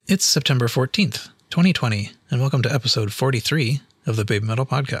It's September 14th, 2020, and welcome to episode 43 of the Baby Metal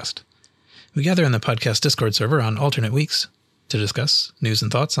Podcast. We gather in the podcast Discord server on alternate weeks to discuss news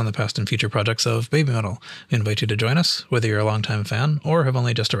and thoughts on the past and future projects of Baby Metal. We invite you to join us, whether you're a longtime fan or have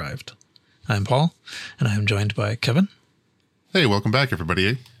only just arrived. I'm Paul, and I am joined by Kevin. Hey, welcome back,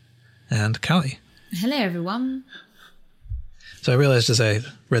 everybody. And Callie. Hello, everyone. So I realized as I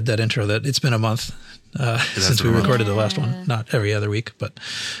read that intro that it's been a month since we recorded the last one. Not every other week, but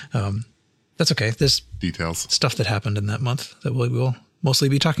that's okay. There's details, stuff that happened in that month that we will mostly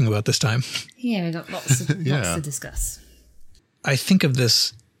be talking about this time. Yeah, we got lots to discuss. I think of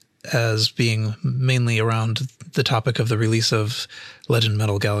this as being mainly around the topic of the release of Legend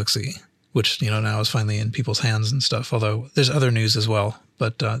Metal Galaxy, which, now is finally in people's hands and stuff, although there's other news as well,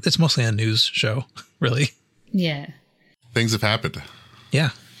 but it's mostly a news show, really. Yeah. Things have happened. Yeah.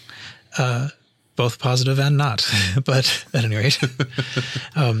 Both positive and not, but at any rate.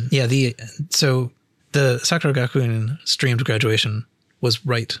 So the Sakura Gakuin streamed graduation was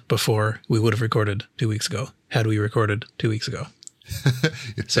right before we would have recorded 2 weeks ago, had we recorded 2 weeks ago.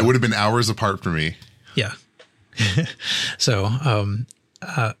 So it would have been hours apart for me. Yeah. So, and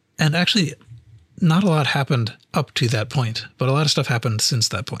actually not a lot happened up to that point, but a lot of stuff happened since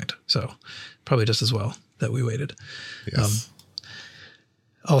that point. So probably just as well that we waited. Yes.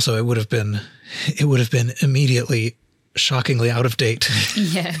 Also, it would have been immediately shockingly out of date.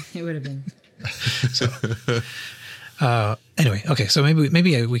 Yeah, it would have been. So, anyway, okay. So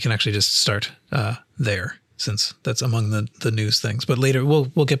maybe we can actually just start there, since that's among the news things. But later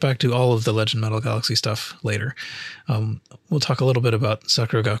we'll get back to all of the Legend Metal Galaxy stuff later. We'll talk a little bit about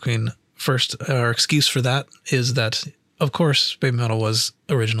Sakura Gakuin first. Our excuse for that is that, of course, Baby Metal was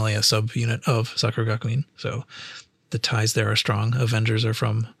originally a subunit of Sakura Gakuin, so the ties there are strong. Avengers are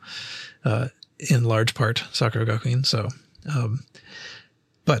from, in large part, Sakura Gakuin. So,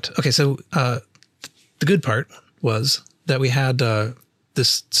 so the good part was that we had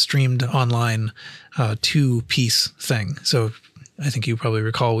this streamed online 2-piece thing. So I think you probably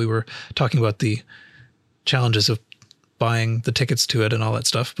recall we were talking about the challenges of buying the tickets to it and all that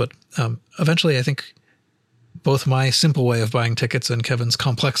stuff. But eventually, I think both my simple way of buying tickets and Kevin's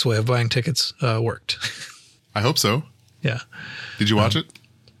complex way of buying tickets worked. I hope so. Yeah. Did you watch it?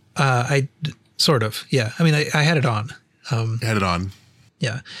 I sort of. Yeah. I mean, I had it on. Had it on.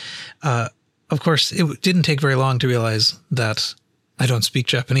 Yeah. Of course, it didn't take very long to realize that I don't speak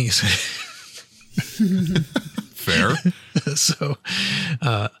Japanese. Fair. So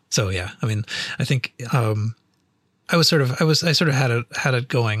yeah. I mean, I think I sort of had it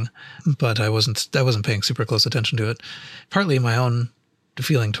going, but I wasn't paying super close attention to it. Partly my own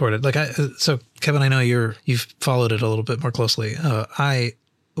feeling toward it. So Kevin, I know you've followed it a little bit more closely. I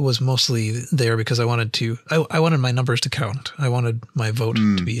was mostly there because I wanted my numbers to count. I wanted my vote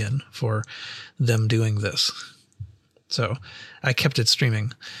to be in for them doing this. So I kept it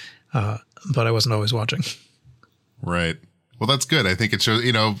streaming, but I wasn't always watching. Right. Well, that's good. I think it shows,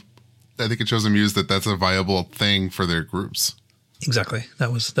 Amuse that that's a viable thing for their groups. Exactly.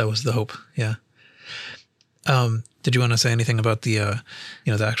 That was the hope. Yeah. Did you want to say anything about the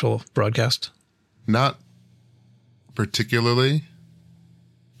actual broadcast? Not particularly,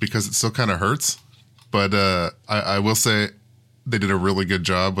 because it still kind of hurts. But I will say they did a really good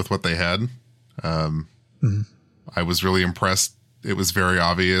job with what they had. I was really impressed. It was very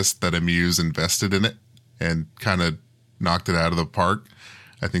obvious that Amuse invested in it and kind of knocked it out of the park.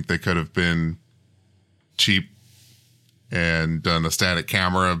 I think they could have been cheap and done a static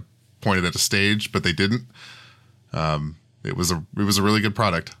camera pointed at a stage, but they didn't. It was a really good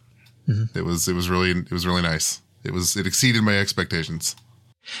product. Mm-hmm. It was really nice. It exceeded my expectations.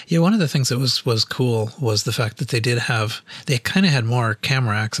 Yeah, one of the things that was cool was the fact that they kind of had more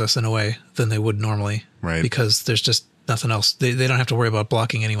camera access in a way than they would normally. Right. Because there's just nothing else. They don't have to worry about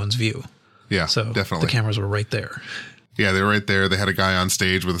blocking anyone's view. Yeah, so definitely. The cameras were right there. Yeah, they were right there. They had a guy on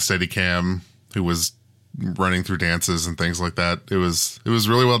stage with a Steadicam who was running through dances and things like that. It was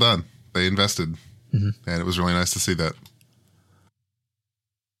really well done. They invested, and it was really nice to see that.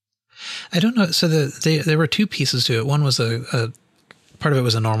 I don't know. So there were 2 pieces to it. One was a part of it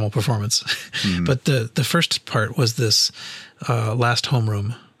was a normal performance, but the first part was this last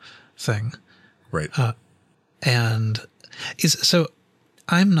homeroom thing, right? And so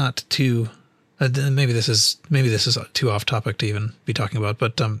I'm not too. Maybe this is too off topic to even be talking about,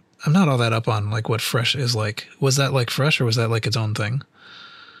 but I'm not all that up on like what Fresh is like. Was that like Fresh, or was that like its own thing?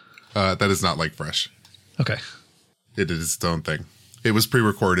 That is not like Fresh. Okay. It is its own thing. It was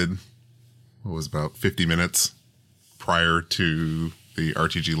pre-recorded. It was about 50 minutes prior to the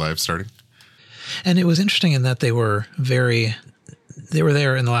RTG Live starting. And it was interesting in that they were very they were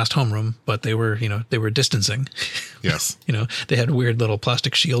there in the last homeroom, but they were, they were distancing. Yes. They had weird little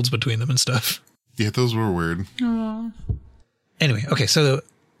plastic shields between them and stuff. Yeah, those were weird. Aww. Anyway, okay, so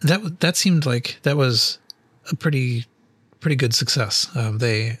that seemed like that was a pretty good success.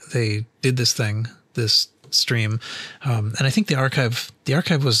 They did this stream, and I think the archive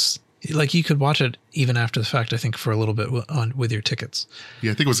was like you could watch it even after the fact. I think for a little bit with your tickets.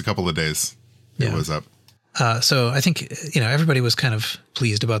 Yeah, I think it was a couple of days. It was up. So I think everybody was kind of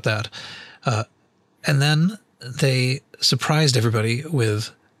pleased about that, and then they surprised everybody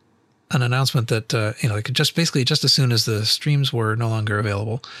with an announcement that just as soon as the streams were no longer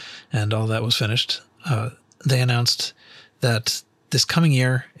available and all that was finished, they announced that this coming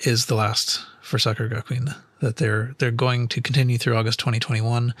year is the last for Sakugakuin, that they're going to continue through August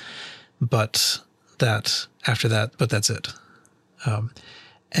 2021, but that after that, but that's it.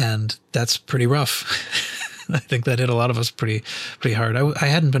 And that's pretty rough. I think that hit a lot of us pretty hard. I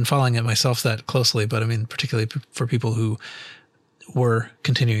hadn't been following it myself that closely, but I mean, particularly for people who were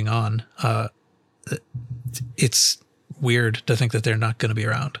continuing on, it's weird to think that they're not going to be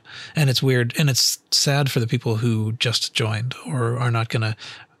around. And it's weird, and it's sad for the people who just joined or are not going to,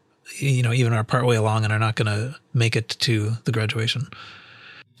 even are partway along and are not going to make it to the graduation.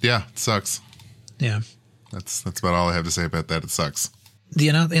 Yeah, it sucks. Yeah. That's about all I have to say about that. It sucks.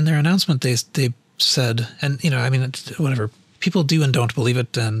 In their announcement, they said, and whatever, people do and don't believe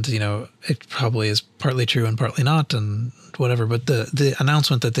it, and it probably is partly true and partly not, and whatever. But the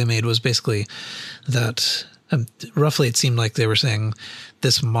announcement that they made was basically that roughly it seemed like they were saying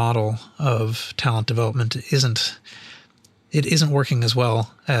this model of talent development isn't working as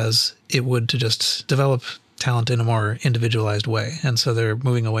well as it would to just develop talent in a more individualized way, and so they're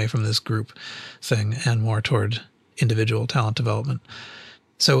moving away from this group thing and more toward individual talent development.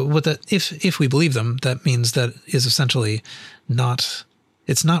 So what that, if we believe them, that means that is essentially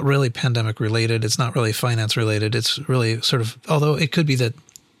it's not really pandemic related. It's not really finance related. It's really sort of, although it could be that,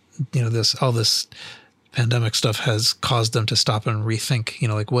 all this pandemic stuff has caused them to stop and rethink,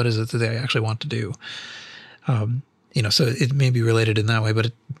 like what is it that they actually want to do? So it may be related in that way,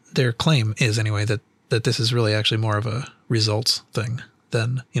 but their claim is anyway that this is really actually more of a results thing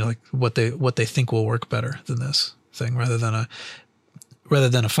than, like what they think will work better than this thing rather than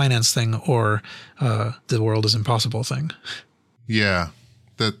a finance thing or the world is impossible thing. Yeah,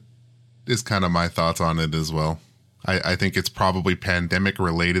 that is kind of my thoughts on it as well. I think it's probably pandemic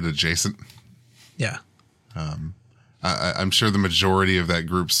related adjacent. Yeah. I'm sure the majority of that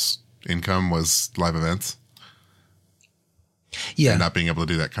group's income was live events. Yeah. And not being able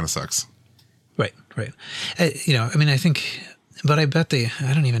to do that kind of sucks. Right. I think, but I bet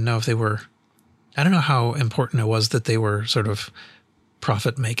I don't even know if they were, I don't know how important it was that they were sort of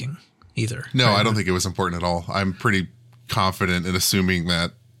profit making either. No, right? I don't think it was important at all. I'm pretty confident in assuming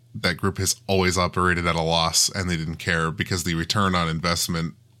that group has always operated at a loss and they didn't care because the return on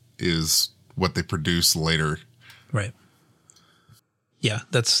investment is what they produce later. Right. Yeah,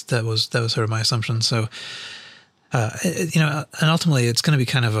 that was sort of my assumption. So, and ultimately it's going to be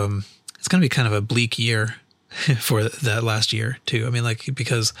kind of a bleak year for that last year too. I mean,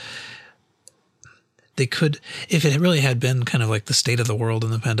 because they could, if it really had been kind of like the state of the world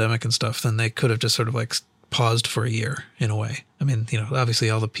in the pandemic and stuff, then they could have just sort of paused for a year in a way. I mean, obviously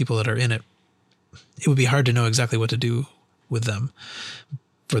all the people that are in it, it would be hard to know exactly what to do with them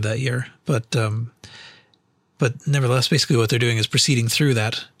for that year. But nevertheless, basically what they're doing is proceeding through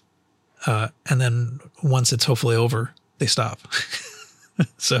that. And then once it's hopefully over, they stop.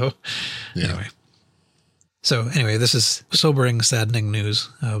 So anyway, this is sobering, saddening news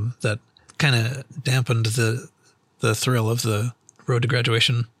that kind of dampened the thrill of the Road to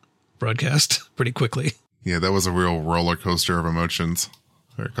Graduation broadcast pretty quickly. Yeah, that was a real roller coaster of emotions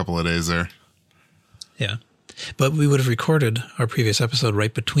for a couple of days there. Yeah. But we would have recorded our previous episode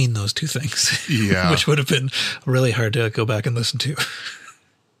right between those two things. Yeah. Which would have been really hard to go back and listen to.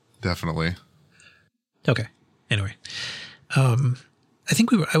 Definitely. Okay. Anyway. I think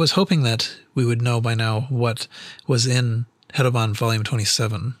I was hoping that we would know by now what was in Heroban Volume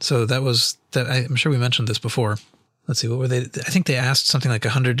 27. So I'm sure we mentioned this before. Let's see, what were they? I think they asked something like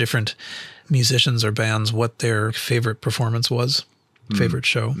 100 different musicians or bands what their favorite performance was, favorite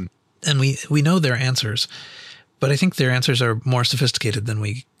show. And we know their answers, but I think their answers are more sophisticated than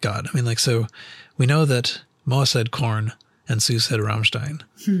we got. I mean, so we know that Moa said Korn and Sue said Rammstein.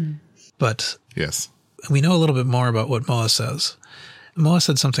 But yes, we know a little bit more about what Moa says. Moa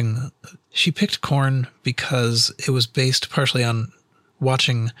said something, she picked Korn because it was based partially on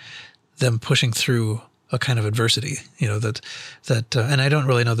watching them pushing through a kind of adversity, that and I don't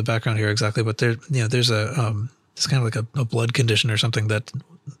really know the background here exactly, but there's a it's kind of like a blood condition or something that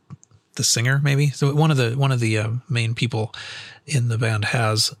the singer maybe. So one of the main people in the band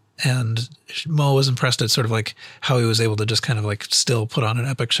has, and Mo was impressed at sort of like how he was able to just kind of like still put on an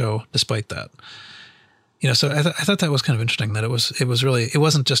epic show despite that. So I thought that was kind of interesting that it was really, it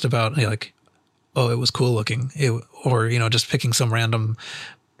wasn't just about like, oh, it was cool looking, or just picking some random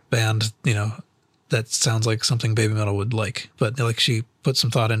band, that sounds like something Baby Metal would like, but like she put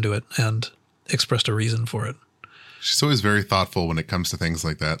some thought into it and expressed a reason for it. She's always very thoughtful when it comes to things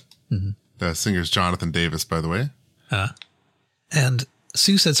like that. Mm-hmm. The singer's Jonathan Davis, by the way. And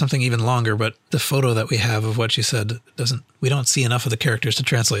Sue said something even longer, but the photo that we have of what she said we don't see enough of the characters to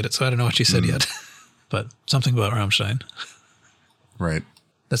translate it. So I don't know what she said yet, but something about Rammstein. Right.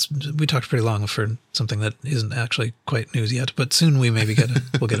 We talked pretty long for something that isn't actually quite news yet, but soon we maybe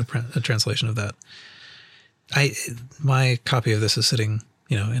we'll get a translation of that. My copy of this is sitting,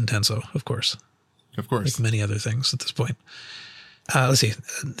 in Tenso, of course. Of course. Like many other things at this point. Let's see.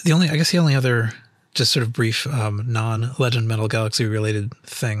 The only other just sort of brief non-Legend Metal Galaxy related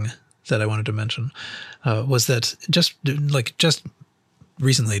thing that I wanted to mention was that just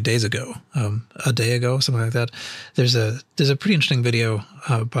recently, days ago, a day ago, something like that, there's a pretty interesting video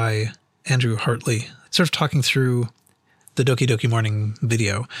by Andrew Hartley, sort of talking through the Doki Doki Morning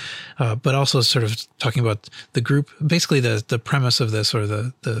video, but also sort of talking about the group. Basically, the premise of this, or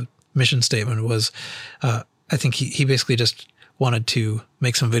the mission statement was, I think he basically just wanted to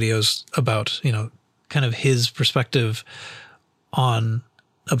make some videos about, kind of his perspective on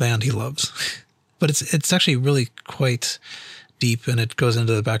a band he loves. But it's actually really quite deep, and it goes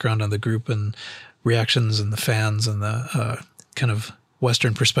into the background on the group and reactions and the fans and the kind of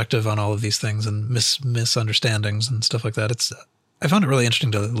Western perspective on all of these things and misunderstandings and stuff like that. I found it really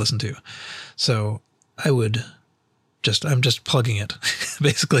interesting to listen to. So I'm just plugging it,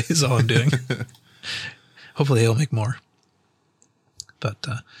 basically, is all I'm doing. Hopefully he'll make more. But,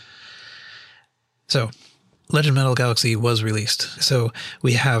 so Legend Metal Galaxy was released. So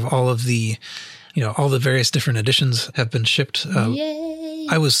we have all of the, all the various different editions have been shipped. Yay!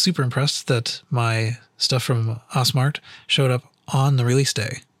 I was super impressed that my stuff from Osmart showed up on the release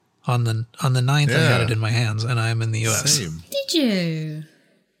day. On the 9th, I had it in my hands, and I'm in the US. Same. Did you?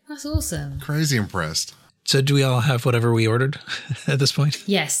 That's awesome. Crazy impressed. So do we all have whatever we ordered at this point?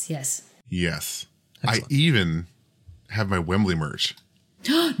 Yes. Yes. Excellent. I even have my Wembley merch.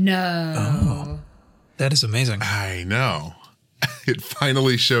 No. Oh, that is amazing. I know. It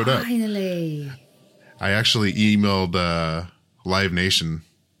finally showed up. Finally. I actually emailed Live Nation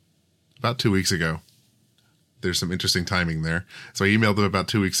about 2 weeks ago. There's some interesting timing there. So I emailed them about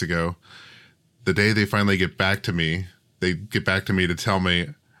 2 weeks ago. The day they finally get back to me, they get back to me to tell me,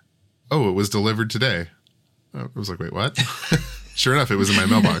 oh, it was delivered today. I was like, wait, what? Sure enough, it was in my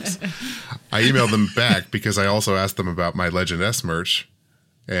mailbox. I emailed them back because I also asked them about my Legend S merch.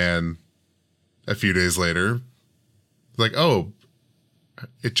 And a few days later, like, oh,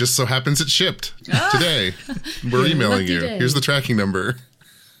 it just so happens it shipped today. We're emailing you. Day. Here's the tracking number.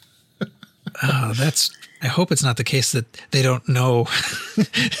 Oh, I hope it's not the case that they don't know,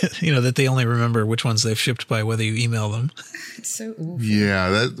 that they only remember which ones they've shipped by whether you email them. It's so awful. Yeah,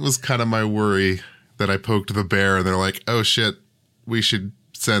 that was kind of my worry, that I poked the bear and they're like, oh shit, we should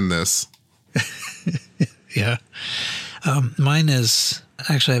send this. Yeah. Mine is,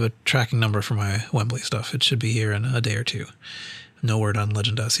 actually I have a tracking number for my Wembley stuff. It should be here in a day or two. No word on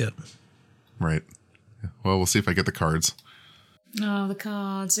Legend S yet. Right. Well, we'll see if I get the cards. Oh, the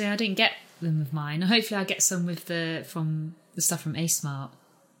cards. Yeah, I didn't get them with mine. Hopefully I'll get some with the stuff from A-Smart.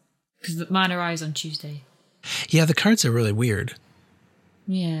 Because mine arrives on Tuesday. Yeah, the cards are really weird.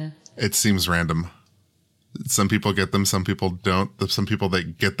 Yeah. It seems random. Some people get them, some people don't. Some people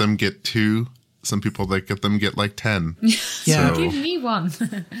that get them get 2. Some people that get them get like 10. Yeah. Give me one.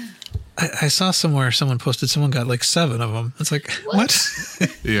 I saw somewhere someone posted someone got like 7 of them. It's like, what?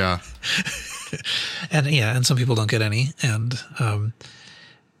 Yeah. And some people don't get any. And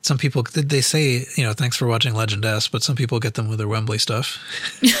some people, they say, thanks for watching Legend S, but some people get them with their Wembley stuff.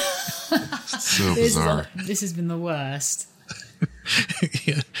 So bizarre. This has been the worst.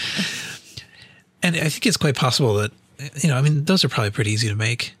 Yeah. And I think it's quite possible that, those are probably pretty easy to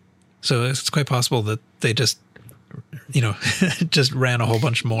make. So it's quite possible that they just, just ran a whole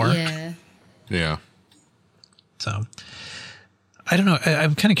bunch more. Yeah. Yeah. So I don't know.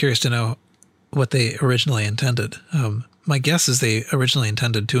 I'm kind of curious to know what they originally intended. My guess is they originally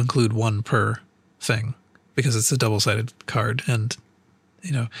intended to include 1 per thing because it's a double-sided card. And,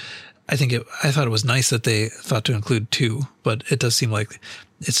 I thought it was nice that they thought to include 2, but it does seem like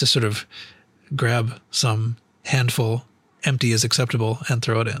it's just sort of grab some handful, empty is acceptable, and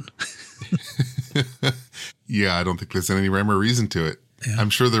throw it in. Yeah, I don't think there's any rhyme or reason to it. Yeah. I'm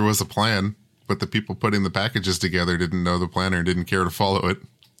sure there was a plan, but the people putting the packages together didn't know the plan or didn't care to follow it.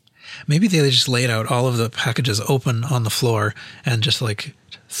 Maybe they just laid out all of the packages open on the floor and just like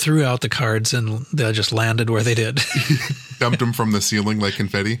threw out the cards and they just landed where they did. Dumped them from the ceiling like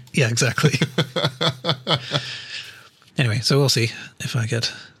confetti. Yeah, exactly. Anyway, so we'll see if I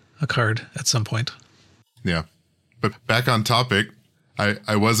get a card at some point. Yeah. But back on topic,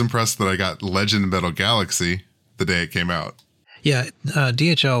 I was impressed that I got Legend Metal Galaxy the day it came out. Yeah,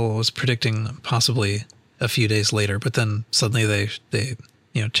 DHL was predicting possibly a few days later, but then suddenly they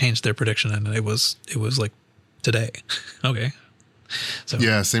changed their prediction and it was like today. Okay. So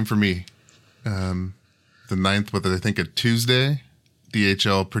Yeah, same for me. The 9th, with I think a Tuesday,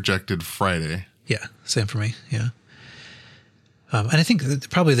 DHL projected Friday. yeah, same for me. Yeah. And I think that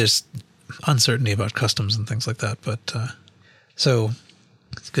probably there's uncertainty about customs and things like that, but so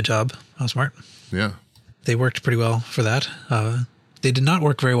good job, Osmart. Yeah. They worked pretty well for that. They did not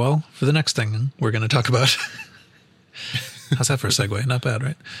work very well for the next thing we're going to talk about. How's that for a segue? Not bad,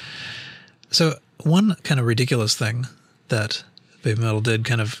 right? So one kind of ridiculous thing that Baby Metal did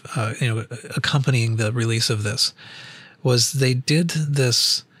kind of, accompanying the release of this was they did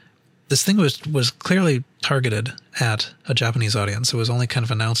this thing was clearly targeted at a Japanese audience. It was only kind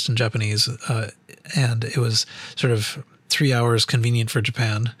of announced in Japanese, and it was sort of 3 hours convenient for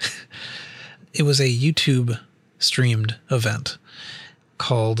Japan. It was a YouTube streamed event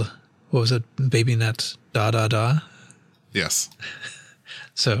called, what was it? BabyNet Da Da Da. Yes.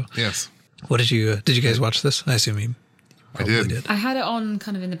 So Yes. what did you guys watch this? I assume you probably did. I had it on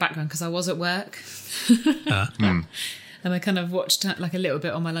kind of in the background because I was at work. And I kind of watched like a little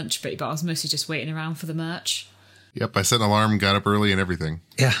bit on my lunch break, but I was mostly just waiting around for the merch. Yep. I set an alarm, got up early and everything.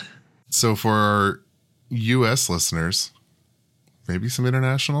 Yeah. So for our U.S. listeners, maybe some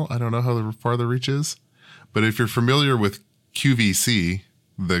international, I don't know how far the reach is, but if you're familiar with QVC,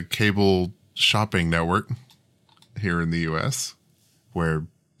 the cable shopping network here in the U.S., where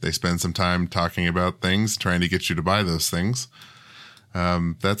they spend some time talking about things, trying to get you to buy those things,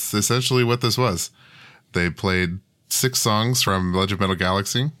 that's essentially what this was. They played 6 songs from Legend of Metal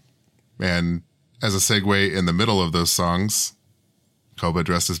Galaxy, and as a segue in the middle of those songs, Koba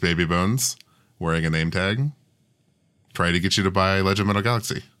dressed as Baby Bones, wearing a name tag, try to get you to buy Legend of Metal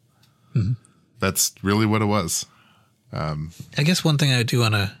Galaxy. Mm-hmm. That's really what it was. I guess one thing I do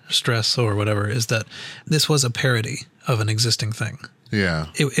want to stress or whatever is that this was a parody of an existing thing. Yeah.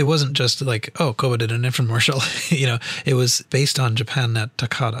 It wasn't just like, oh, Koba did an infomercial. It was based on JapanNet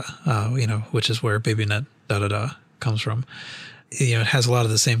Takata, which is where BabyNet Da Da Da comes from. It has a lot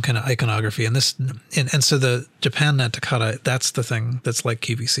of the same kind of iconography, and so the JapanNet Takata, that's the thing that's like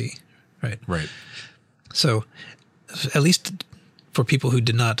QVC, right? Right. So at least for people who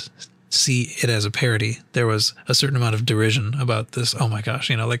did not see it as a parody, there was a certain amount of derision about this. Oh my gosh,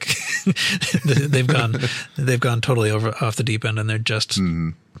 like they've gone totally off the deep end, and they're just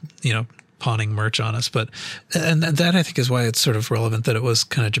pawning merch on us. But and that I think is why it's sort of relevant that it was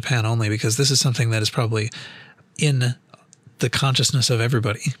kind of Japan only, because this is something that is probably in the consciousness of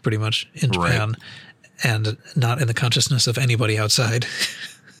everybody pretty much in Japan, right, and not in the consciousness of anybody outside.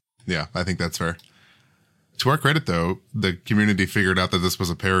 Yeah, I think that's fair. To our credit, though, the community figured out that this was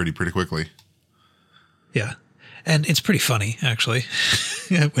a parody pretty quickly. Yeah. And it's pretty funny, actually,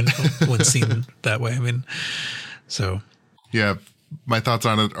 when seen that way. I mean, so. Yeah, my thoughts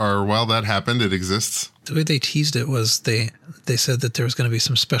on it are, while that happened, it exists. The way they teased it was they said that there was going to be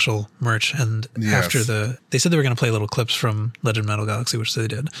some special merch. And after they said they were going to play little clips from Legend of Metal Galaxy, which they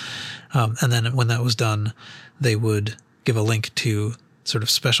did. And then when that was done, they would give a link to sort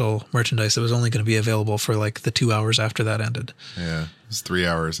of special merchandise that was only going to be available for like the 2 hours after that ended. Yeah, it was 3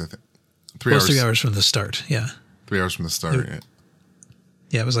 hours, I think. 3 hours. 3 hours from the start, yeah. 3 hours from the start,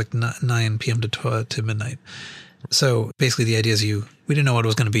 yeah. It was like 9 p.m. to midnight. So basically the idea is we didn't know what it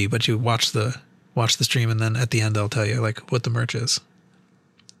was going to be, but you watch the stream, and then at the end they'll tell you like what the merch is.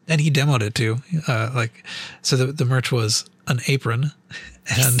 And he demoed it too. So the merch was an apron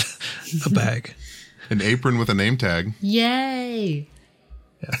and a bag. An apron with a name tag. Yay!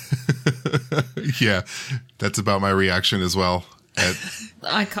 Yeah. Yeah, that's about my reaction as well.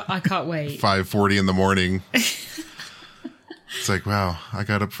 I can't wait. 5:40 in the morning. It's like, wow, I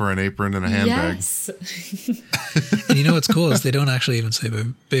got up for an apron and a handbag. Yes. And what's cool is they don't actually even say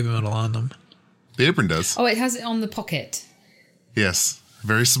Baby Metal on them. The apron does. Oh, it has it on the pocket. Yes,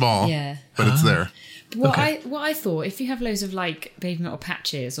 very small. Yeah, but it's there. What I thought, if you have loads of like Baby Metal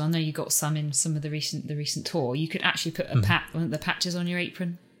patches, I know you got some in some of the recent tour, you could actually put one of the patches on your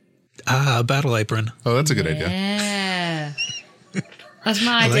apron. A battle apron. Oh, that's a good idea. Yeah. That's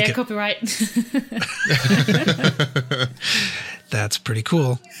my I like idea. it. Copyright. That's pretty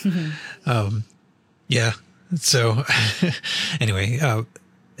cool. Yeah. So anyway,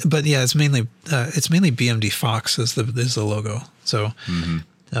 but yeah, it's mainly BMD Fox is the logo. So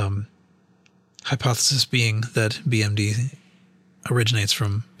hypothesis being that BMD originates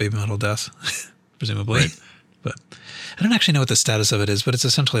from Baby Metal Death, presumably. Right. But I don't actually know what the status of it is, but it's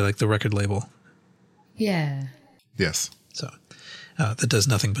essentially like the record label. Yeah. Yes. So that does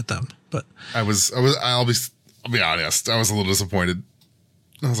nothing but them. But I'll be honest. I was a little disappointed.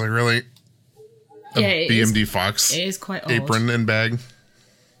 I was like, really? Yeah, it is- BMD Fox It is quite odd. apron and bag.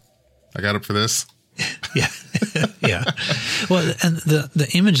 I got it for this. yeah, yeah. Well, and the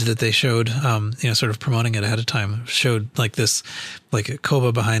image that they showed, sort of promoting it ahead of time, showed like this, like a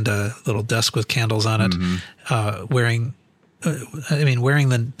Koba behind a little desk with candles on it, wearing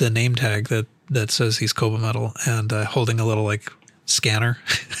the name tag that says he's Koba Metal, and holding a little like scanner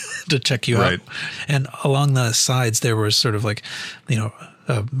to check you Right. out. And along the sides there was sort of like,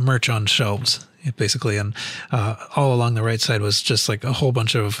 merch on shelves, basically, and all along the right side was just like a whole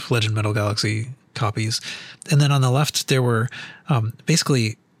bunch of Legend Metal Galaxy copies, and then on the left there were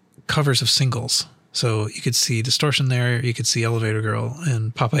basically covers of singles. So you could see Distortion there, you could see Elevator Girl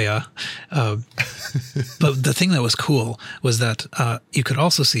and Papaya. But the thing that was cool was that you could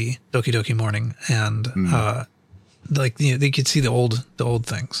also see Doki Doki Morning, and they could see the old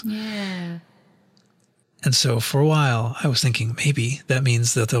things. Yeah. And so for a while, I was thinking maybe that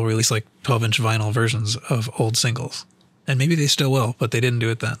means that they'll release like 12-inch vinyl versions of old singles. And maybe they still will, but they didn't do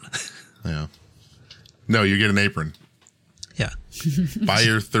it then. Yeah. No, you get an apron. Yeah. Buy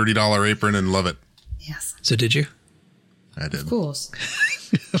your $30 apron and love it. Yes. So did you? I did. Of course.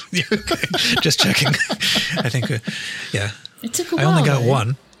 Yeah, okay. Just checking. I think, yeah. It took a I while. only got though.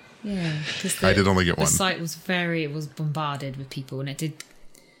 one. Yeah. 'Cause I did only get one. The site was bombarded with people, and it did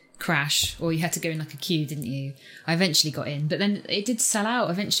crash, or you had to go in like a queue, didn't you? I eventually got in, but then it did sell out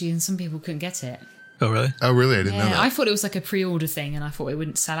eventually, and some people couldn't get it. Oh, really? Oh, really? I didn't know Yeah, that. I thought it was like a pre-order thing, and I thought it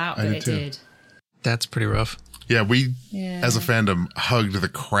wouldn't sell out, I but did it too. did. That's pretty rough. Yeah, we, Yeah. as a fandom, hugged the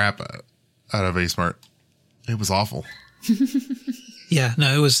crap out of A-Smart. It was awful. Yeah,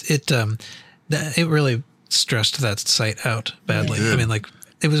 no, it really stressed that site out badly. It did. I mean, like,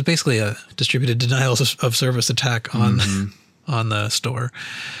 it was basically a distributed denials of service attack on on the store.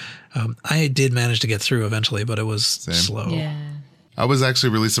 I did manage to get through eventually, but it was slow. Yeah. I was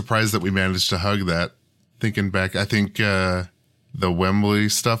actually really surprised that we managed to hug that. Thinking back, I think the Wembley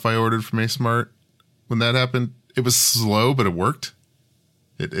stuff I ordered from A-Smart, when that happened, it was slow, but it worked.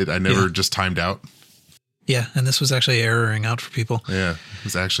 I never just timed out. Yeah, and this was actually erroring out for people. Yeah, it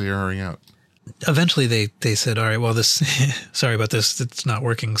was actually erroring out. Eventually, they said, all right, well, this, sorry about this, it's not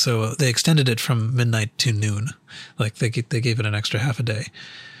working. So they extended it from midnight to noon. Like, they gave it an extra half a day.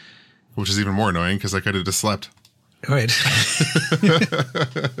 Which is even more annoying because I could have just slept. Right.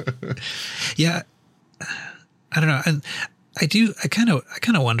 Yeah. I don't know. And I kind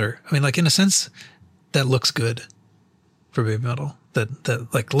of wonder. I mean, like, in a sense, that looks good for Baby Metal. That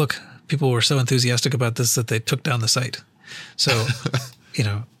like, look, people were so enthusiastic about this that they took down the site. So,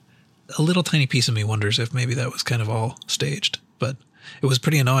 a little tiny piece of me wonders if maybe that was kind of all staged. But it was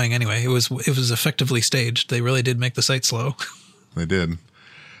pretty annoying anyway. It was effectively staged. They really did make the site slow. They did.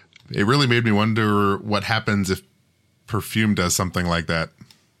 It really made me wonder what happens if Perfume does something like that.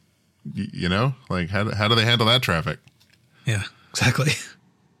 Like how do they handle that traffic? Yeah, exactly.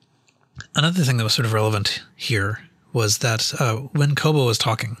 Another thing that was sort of relevant here was that when Kobo was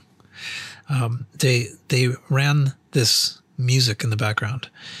talking, they ran this music in the background.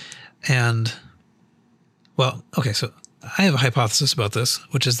 And, well, okay, so I have a hypothesis about this,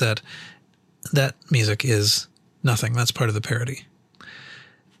 which is that music is nothing. That's part of the parody.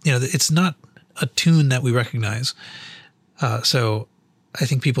 It's not a tune that we recognize. So I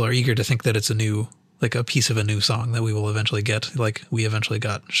think people are eager to think that it's a piece of a new song that we will eventually get, like we eventually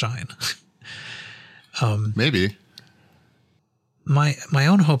got Shine. Maybe. My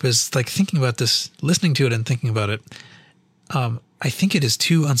own hope is, like, thinking about this, listening to it and thinking about it, I think it is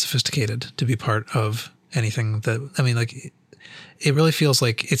too unsophisticated to be part of anything that, I mean, like, it really feels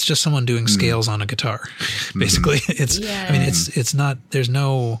like it's just someone doing scales on a guitar. Basically, it's not, there's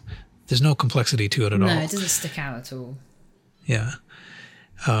no complexity to it at all. No, it doesn't stick out at all. Yeah.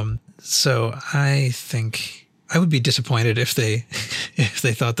 So I think I would be disappointed if they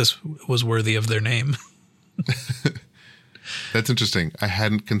thought this was worthy of their name. That's interesting. I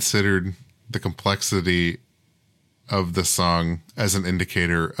hadn't considered the complexity of the song as an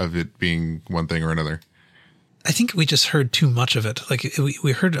indicator of it being one thing or another. I think we just heard too much of it. Like,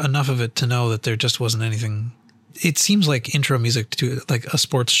 we heard enough of it to know that there just wasn't anything it seems like intro music to like a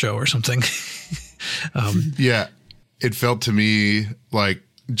sports show or something. Yeah. It felt to me like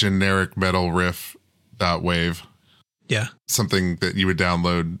generic metal riff .wave. Yeah. Something that you would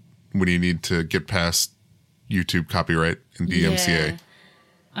download when you need to get past YouTube copyright and DMCA. Yeah.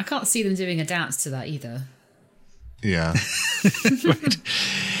 I can't see them doing a dance to that either. Yeah. Right.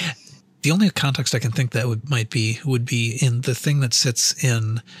 The only context I can think that would be in the thing that sits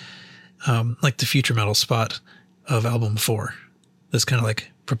in like the future metal spot of album 4. That's kind of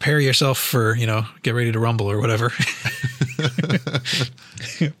like prepare yourself for, get ready to rumble or whatever.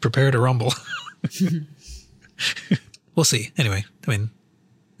 Prepare to rumble. We'll see. Anyway, I mean,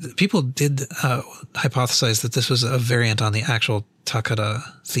 people did hypothesize that this was a variant on the actual Takada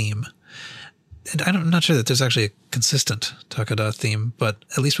theme. And I'm not sure that there's actually a consistent Takada theme, but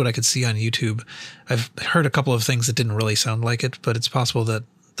at least what I could see on YouTube, I've heard a couple of things that didn't really sound like it, but it's possible that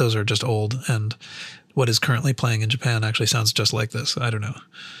those are just old and what is currently playing in Japan actually sounds just like this. I don't know.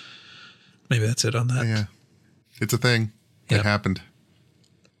 Maybe that's it on that. Yeah. It's a thing. Yep. It happened.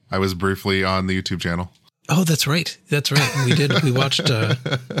 I was briefly on the YouTube channel. Oh, that's right. That's right. We watched,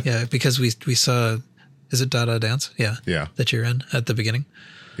 because we saw, is it Dada Dance? Yeah. Yeah. That you're in at the beginning.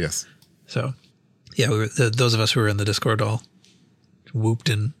 Yes. So, yeah, we were, those of us who were in the Discord all whooped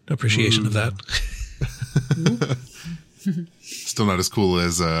in appreciation of that. Still not as cool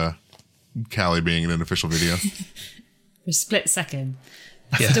as Callie being in an official video. For a split second.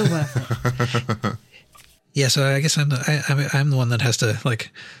 Yeah. Still worth it. Yeah, so I guess I'm the one that has to like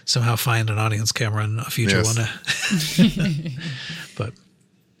somehow find an audience camera in a future one. But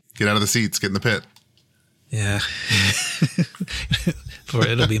get out of the seats, get in the pit. Yeah, for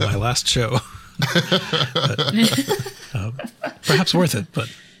it'll be my last show. But, perhaps worth it.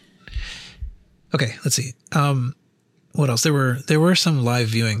 But okay, let's see. What else? There were some live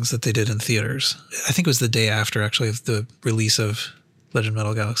viewings that they did in theaters. I think it was the day after actually of the release of Legend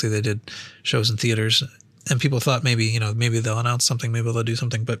Metal Galaxy. They did shows in theaters. And people thought maybe they'll announce something, maybe they'll do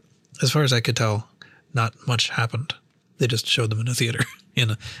something. But as far as I could tell, not much happened. They just showed them in a theater,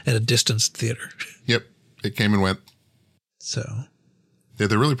 at a distanced theater. Yep. It came and went. So. Yeah,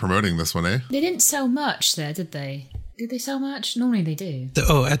 they're really promoting this one, eh? They didn't sell much there, did they? Did they sell much? Normally they do.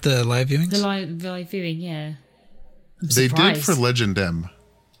 At the live viewings? The live viewing, yeah. They did for Legend M.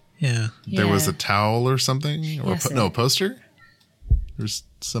 Yeah. There was a towel or something? Or a poster? There's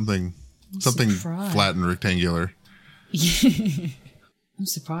something flat and rectangular. I'm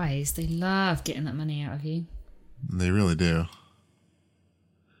surprised. They love getting that money out of you. They really do.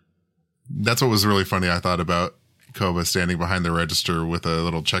 That's what was really funny, I thought, about Koba standing behind the register with a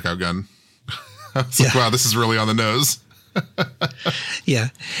little checkout gun. I was like, wow, this is really on the nose. Yeah,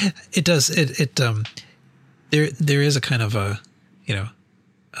 it does. There is a kind of a,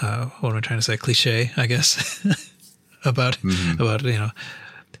 what am I trying to say? Cliche, I guess, about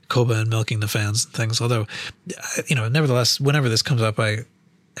Koba and milking the fans and things. Although, nevertheless, whenever this comes up, I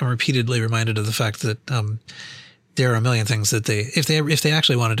am repeatedly reminded of the fact that there are a million things that if they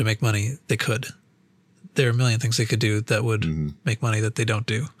actually wanted to make money, they could. There are a million things they could do that would make money that they don't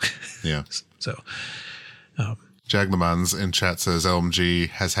do. Yeah. So, Jaglamans in chat says LMG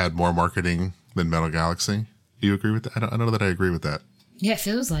has had more marketing than Metal Galaxy. Do you agree with that? I don't know that I agree with that. Yeah, it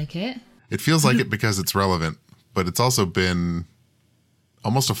feels like it. It feels like it because it's relevant, but it's also been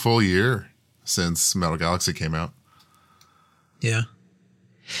almost a full year since Metal Galaxy came out. Yeah.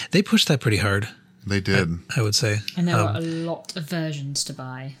 They pushed that pretty hard. They did. I would say. And there were a lot of versions to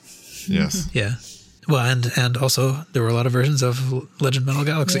buy. Yes. Yeah. Well, and also there were a lot of versions of Legend Metal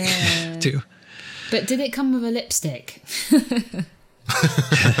Galaxy too. But did it come with a lipstick?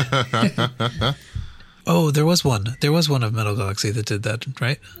 Oh, there was one. There was one of Metal Galaxy that did that,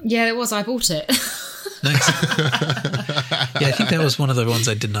 right? Yeah, it was. I bought it. Nice. Yeah, I think that was one of the ones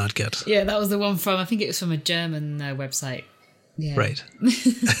I did not get. Yeah, that was the one I think it was from a German website. Yeah. Right.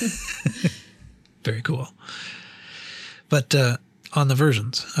 Very cool. But on the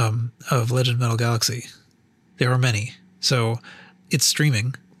versions of Legend Metal Galaxy, there are many. So it's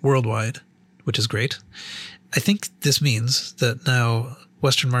streaming worldwide, which is great. I think this means that now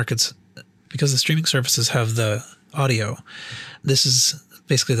Western markets, because the streaming services have the audio, this is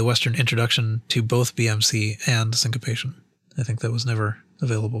basically the Western introduction to both BMC and syncopation. I think that was never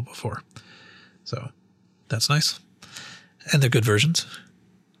available before. So that's nice. And they're good versions.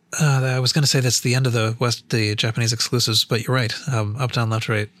 I was going to say that's the end of the Japanese exclusives, but you're right. Up, Down, Left,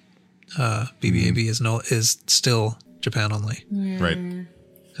 Right, BBAB is still Japan only. Right.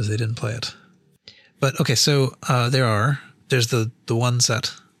 Because they didn't play it. But okay, so there's the one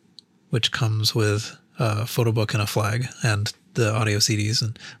set, which comes with a photo book and a flag and the audio CDs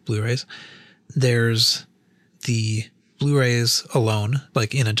and Blu-rays. There's the Blu-rays alone,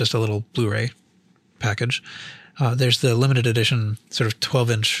 like in just a little Blu-ray package. There's the limited edition sort of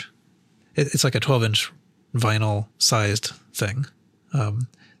 12-inch. It's like a 12-inch vinyl sized thing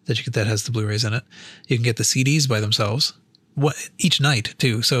that has the Blu-rays in it. You can get the CDs by themselves. Each night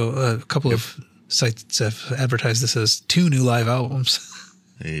too. So a couple of sites have advertised this as 2 new live albums.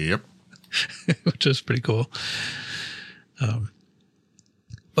 Yep. Which is pretty cool.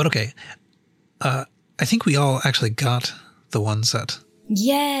 But okay. I think we all actually got the one set.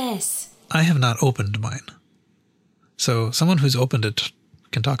 Yes. I have not opened mine. So someone who's opened it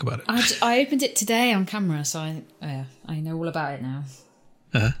can talk about it. I opened it today on camera, so I know all about it now.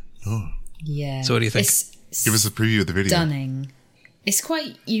 Yeah. So what do you think? Give us a preview of the video. Stunning. It's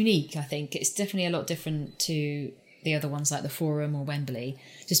quite unique, I think. It's definitely a lot different to the other ones like the Forum or Wembley,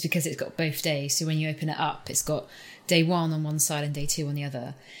 just because it's got both days. So when you open it up, it's got day 1 on one side and day 2 on the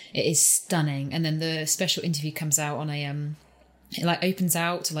other. It is stunning. And then the special interview comes out on it like opens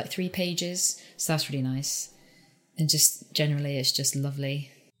out to like 3 pages. So that's really nice. And just generally, it's just lovely.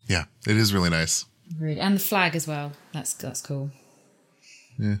 Yeah, it is really nice. Really. And the flag as well. That's cool.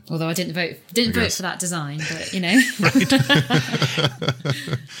 Yeah. Although I didn't vote for that design, but you know.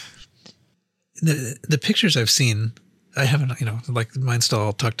 The pictures I've seen, I haven't, like mine's still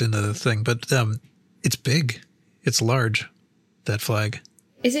all tucked into the thing, but it's big. It's large, that flag.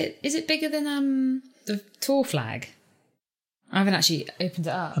 Is it bigger than the tour flag? I haven't actually opened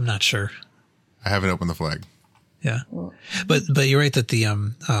it up. I'm not sure. I haven't opened the flag. Yeah. But you're right that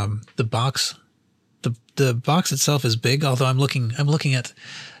the box the box itself is big, although I'm looking at,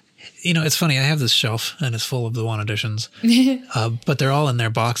 it's funny, I have this shelf and it's full of the one editions, but they're all in their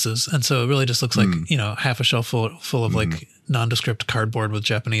boxes. And so it really just looks like, half a shelf full of like nondescript cardboard with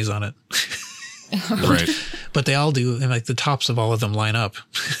Japanese on it. Right. But they all do, and like the tops of all of them line up.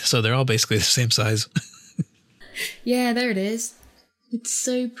 So they're all basically the same size. Yeah, there it is. It's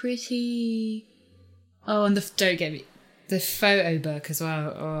so pretty. Oh, and don't get me, the photo book as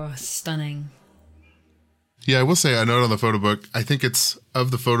well. Oh, stunning. Yeah, I will say a note on the photo book. I think it's,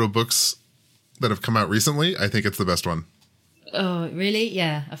 of the photo books that have come out recently, I think it's the best one. Oh, really?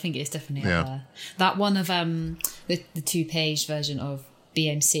 Yeah, I think it's definitely up there. That one of the 2-page version of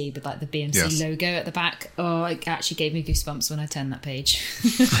BMC with like the BMC logo at the back. Oh, it actually gave me goosebumps when I turned that page.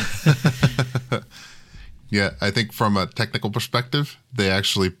 Yeah, I think from a technical perspective, they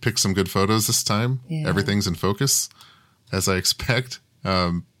actually picked some good photos this time. Yeah. Everything's in focus, as I expect.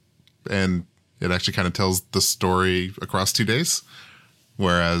 And it actually kind of tells the story across 2 days.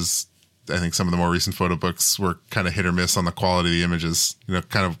 Whereas I think some of the more recent photo books were kind of hit or miss on the quality of the images.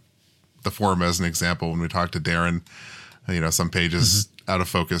 Kind of the Forum as an example, when we talked to Darren, some pages out of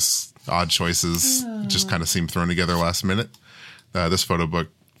focus, odd choices, just kind of seem thrown together last minute. This photo book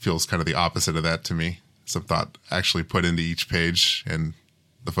feels kind of the opposite of that to me. Some thought actually put into each page, and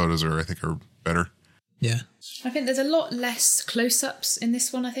the photos are better. Yeah. I think there's a lot less close-ups in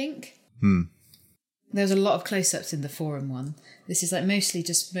this one, I think. There's a lot of close-ups in the Forum one. This is like mostly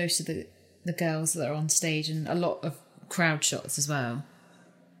just most of the girls that are on stage, and a lot of crowd shots as well.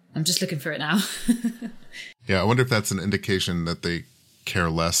 I'm just looking for it now. Yeah, I wonder if that's an indication that they care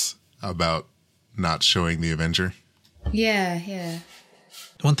less about not showing the Avenger. Yeah.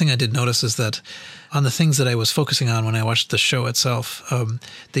 One thing I did notice is that on the things that I was focusing on when I watched the show itself,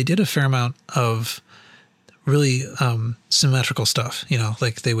 they did a fair amount of really symmetrical stuff.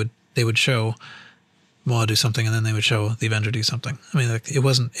 Like they would show Moa do something, and then they would show the Avenger do something. I mean, like it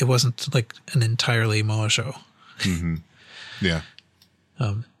wasn't like an entirely Moa show. Mm-hmm. Yeah.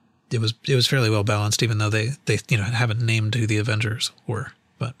 It was fairly well balanced, even though they haven't named who the Avengers were.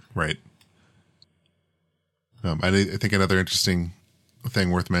 But right. I think another interesting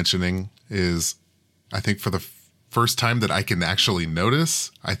thing worth mentioning is, I think for the first time that I can actually notice,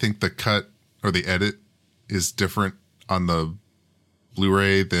 I think the cut or the edit is different on the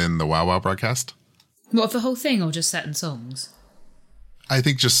Blu-ray than the Wow Wow broadcast. What, of the whole thing or just certain songs? I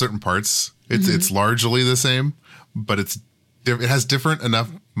think just certain parts. It's largely the same, but it has different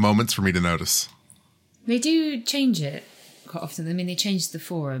enough moments for me to notice. They do change it quite often. I mean, they changed the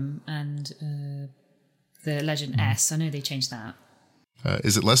Forum and the Legend S. I know they changed that.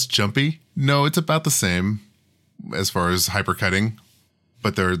 Is it less jumpy? No, it's about the same as far as hypercutting,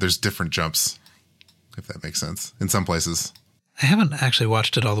 but there's different jumps, if that makes sense, in some places. I haven't actually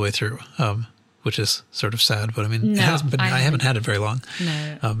watched it all the way through, which is sort of sad, but I mean, no, I haven't had it very long.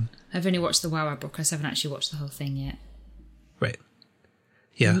 No, I've only watched the Wow Wow broadcast. I haven't actually watched the whole thing yet. Right.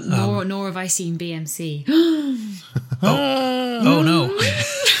 Yeah. Nor have I seen BMC. Oh no.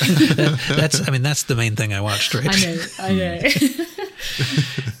 That's the main thing I watched, right? I know.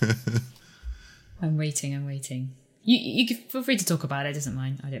 I'm waiting. You can feel free to talk about it.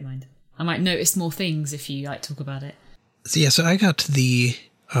 I don't mind. I might notice more things if you like talk about it. So, yeah, so I got the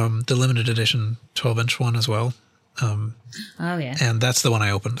limited edition 12-inch one as well. Oh yeah. And that's the one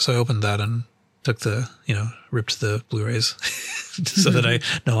I opened. So I opened that and took ripped the Blu-rays so that I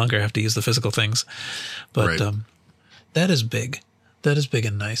no longer have to use the physical things. But Right. that is big. That is big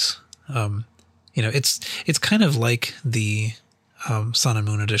and nice. It's kind of like the Sun and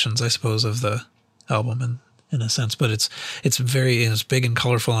Moon editions, I suppose, of the album in a sense, but it's big and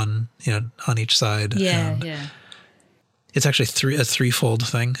colorful on each side. Yeah, and yeah. it's actually a threefold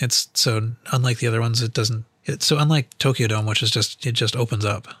thing. It's so unlike the other ones. It's so unlike Tokyo Dome, which is it just opens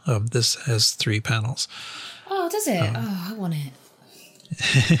up. This has 3 panels. Oh, does it? I want it.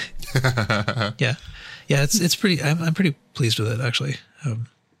 Yeah. It's pretty. I'm pretty pleased with it actually.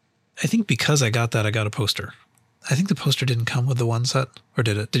 I think because I got that, I got a poster. I think the poster didn't come with the one set, or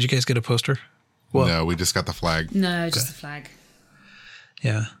did it? Did you guys get a poster? Well, No, we just got the flag. No, just the flag.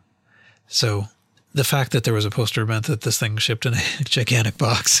 yeah. So the fact that there was a poster meant that this thing shipped in a gigantic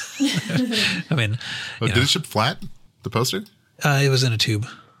box. I mean, Did it ship flat? The poster? it was in a tube.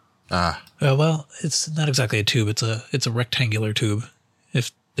 Ah, Well, it's not exactly a tube. It's a rectangular tube,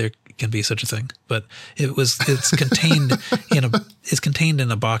 if there can be such a thing. But it's contained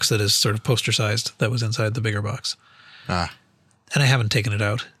in a box that is sort of poster sized that was inside the bigger box. ah. And I haven't taken it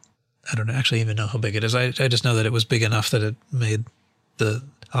out. I don't actually even know how big it is. I just know that it was big enough that it made the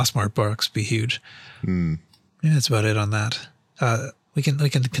Osmart box be huge. Yeah, that's about it on that. We can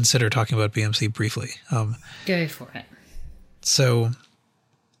consider talking about BMC briefly. Go for it. So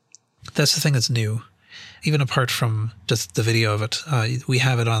that's the thing that's new. Even apart from just the video of it, we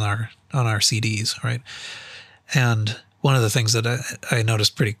have it on our CDs, right? And one of the things that I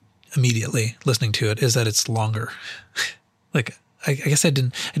noticed pretty immediately listening to it is that it's longer. Like I guess I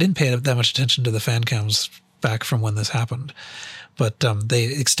didn't pay that much attention to the fan cams back from when this happened, but they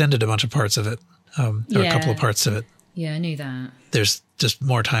extended a bunch of parts of it, or a couple of parts of it. Yeah, I knew that. There's just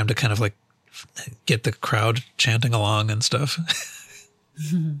more time to kind of like get the crowd chanting along and stuff,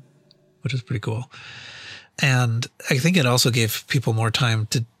 which is pretty cool. And I think it also gave people more time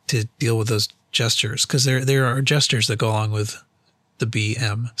to deal with those gestures, because there are gestures that go along with the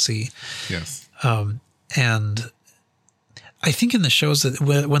BMC. Yes. And I think in the shows that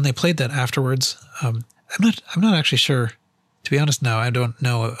when they played that afterwards, I'm not actually sure. To be honest, now I don't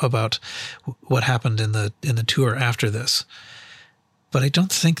know about what happened in the tour after this. But I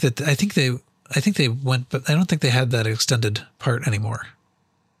don't think that I think they went, but I don't think they had that extended part anymore.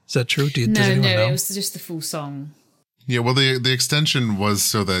 Is that true? Does anyone know? It was just the full song. Yeah, well, the extension was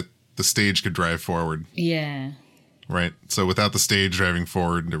so that the stage could drive forward, Yeah. right? So without the stage driving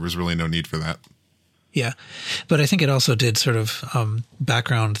forward, there was really no need for that. Yeah, but I think it also did sort of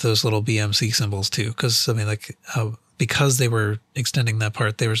background those little BMC symbols too, because I mean, like because they were extending that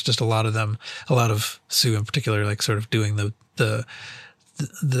part, there was just a lot of Sue in particular, like sort of doing the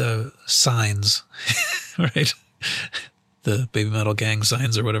signs, right? The Baby Metal Gang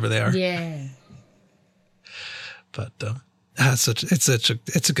signs or whatever they are. Yeah. But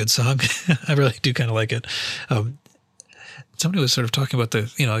it's a good song. I really do kind of like it. Somebody was sort of talking about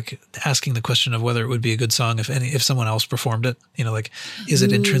like asking the question of whether it would be a good song if someone else performed it. Like, is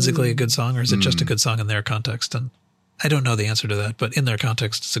it intrinsically a good song, or is it just a good song in their context? And I don't know the answer to that, but in their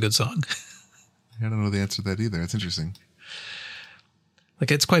context, it's a good song. I don't know the answer to that either. It's interesting.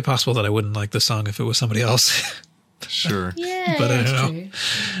 Like, it's quite possible that I wouldn't like the song if it was somebody else. Sure. Yeah, But I don't that's know. true.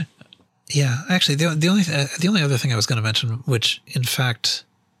 Yeah, actually, the only other thing I was going to mention, which in fact,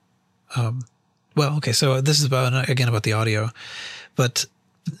 well, okay, so this is about the audio, but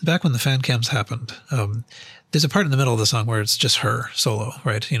back when the fan cams happened, there's a part in the middle of the song where it's just her solo,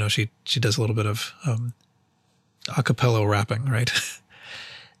 right? She does a little bit of a cappella rapping, right?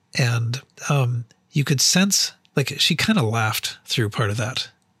 And you could sense, like, she kind of laughed through part of that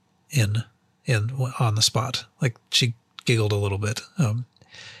on the spot, like she giggled a little bit.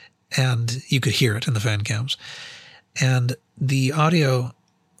 And you could hear it in the fan cams. And the audio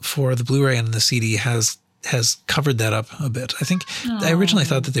for the Blu-ray and the CD has covered that up a bit. I think I originally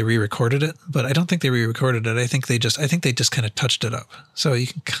thought that they re-recorded it, but I don't think they re-recorded it. I think they just kind of touched it up. So you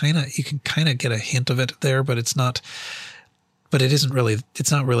can kind of get a hint of it there, but it's not really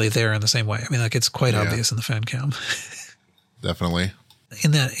there in the same way. I mean, like, it's quite obvious in the fan cam. Definitely.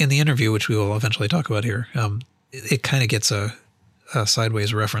 In the interview, which we will eventually talk about here, it kind of gets a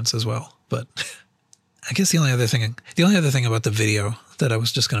sideways reference as well. But I guess the only other thing about the video that I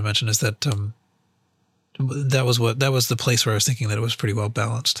was just going to mention is that that was the place where I was thinking that it was pretty well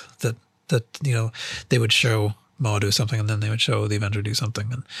balanced. That they would show Moa do something, and then they would show the Avenger do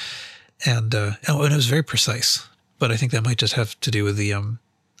something, and it was very precise. But I think that might just have to do with the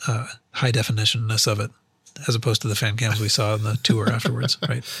high definitionness of it, as opposed to the fan cams we saw in the tour afterwards,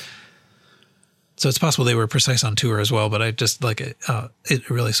 right? So it's possible they were precise on tour as well, but I just like it. It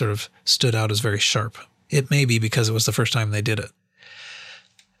really sort of stood out as very sharp. It may be because it was the first time they did it.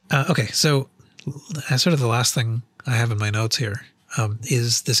 Okay, so sort of the last thing I have in my notes here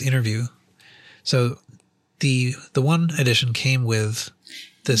is this interview. So the one edition came with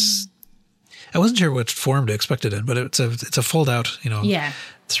this. I wasn't sure what form to expect it in, but it's a fold out,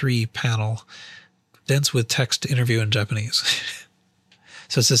 3-panel, dense with text interview in Japanese.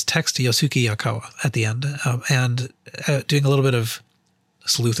 So it says text Yosuke Yakawa at the end, and doing a little bit of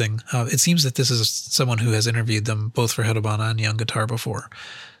sleuthing. It seems that this is someone who has interviewed them both for Hedabana and Young Guitar before.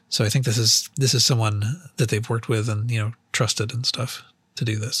 So I think this is someone that they've worked with and trusted and stuff to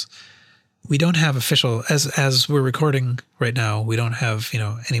do this. We don't have official, as we're recording right now, we don't have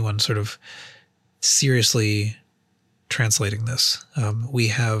anyone sort of seriously translating this. We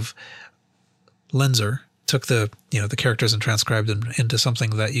have Lenzer took the characters and transcribed them into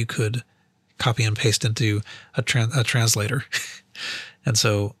something that you could copy and paste into a translator. And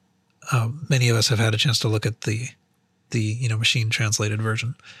so many of us have had a chance to look at the machine translated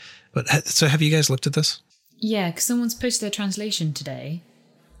version. But so have you guys looked at this? Yeah, because someone's posted their translation today.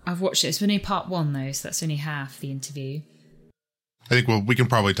 I've watched it. It's only part 1 though, so that's only half the interview. I think we can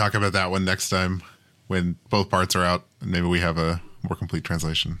probably talk about that one next time when both parts are out, and maybe we have a more complete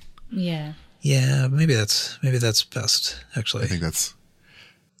translation. Yeah. Yeah, maybe that's best, actually. I think that's...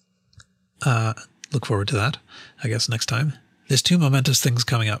 Look forward to that, I guess, next time. There's 2 momentous things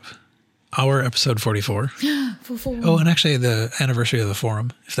coming up. Our episode 44. Oh, and actually the anniversary of the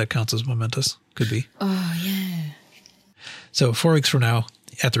forum, if that counts as momentous. Could be. Oh, yeah. So 4 weeks from now,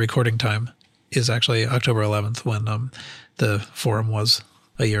 at the recording time, is actually October 11th, when the forum was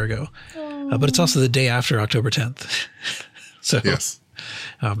a year ago. But it's also the day after October 10th. So yes.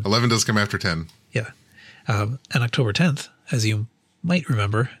 11 does come after 10. Yeah. And October 10th, as you might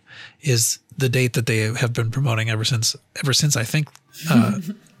remember, is the date that they have been promoting ever since I think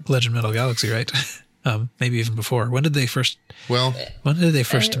Legend Metal Galaxy, right? Maybe even before. When did they first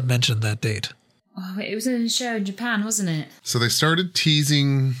mention that date? Oh, it was in a show in Japan, wasn't it? So they started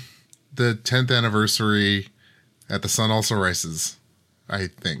teasing the 10th anniversary at The Sun Also Rises, I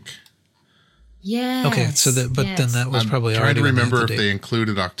think. Yeah. Okay, then that was probably I'm already. trying to remember if they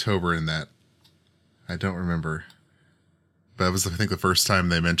included October in that. I don't remember. But it was, I think, the first time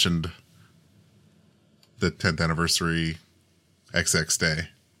they mentioned the 10th anniversary XX day.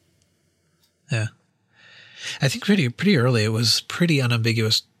 Yeah. I think pretty early, it was pretty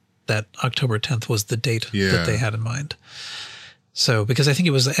unambiguous that October 10th was the date that they had in mind. So, because I think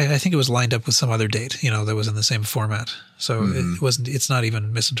it was lined up with some other date, that was in the same format. So it's not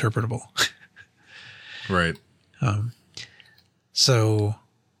even misinterpretable. Right. So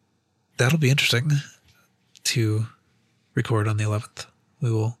that'll be interesting to record on the 11th.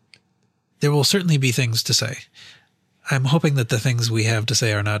 There will certainly be things to say. I'm hoping that the things we have to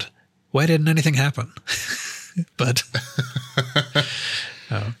say are not, why didn't anything happen? But,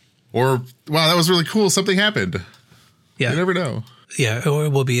 or, wow, that was really cool. Something happened. Yeah. You never know. Yeah. Or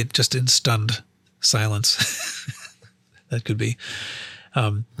it will be just in stunned silence. That could be.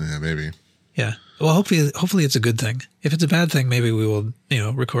 Yeah, maybe. Yeah. Well, hopefully it's a good thing. If it's a bad thing, maybe we will,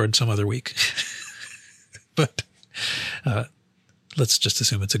 record some other week. But let's just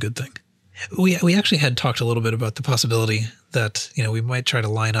assume it's a good thing. We actually had talked a little bit about the possibility that, we might try to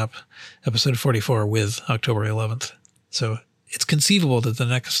line up episode 44 with October 11th. So it's conceivable that the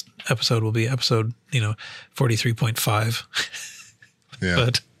next episode will be episode, 43.5. Yeah.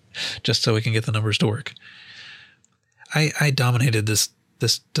 But just so we can get the numbers to work. I dominated this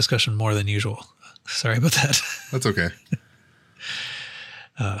discussion more than usual. Sorry about that. That's okay.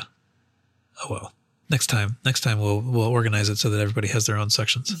 Oh well. Next time we'll organize it so that everybody has their own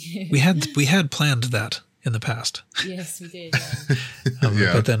sections. We had planned that in the past. Yes, we did.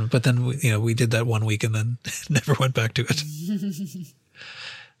 Yeah. But then we did that one week and then never went back to it.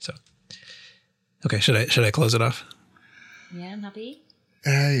 So, okay, should I close it off? Yeah, I'm happy.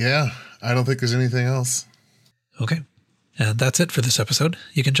 Yeah. I don't think there's anything else. Okay. And that's it for this episode.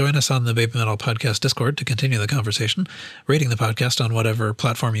 You can join us on the Baby Metal Podcast Discord to continue the conversation. Rating the podcast on whatever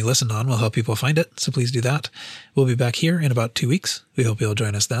platform you listen on will help people find it, so please do that. We'll be back here in about 2 weeks. We hope you'll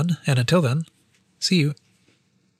join us then. And until then, see you.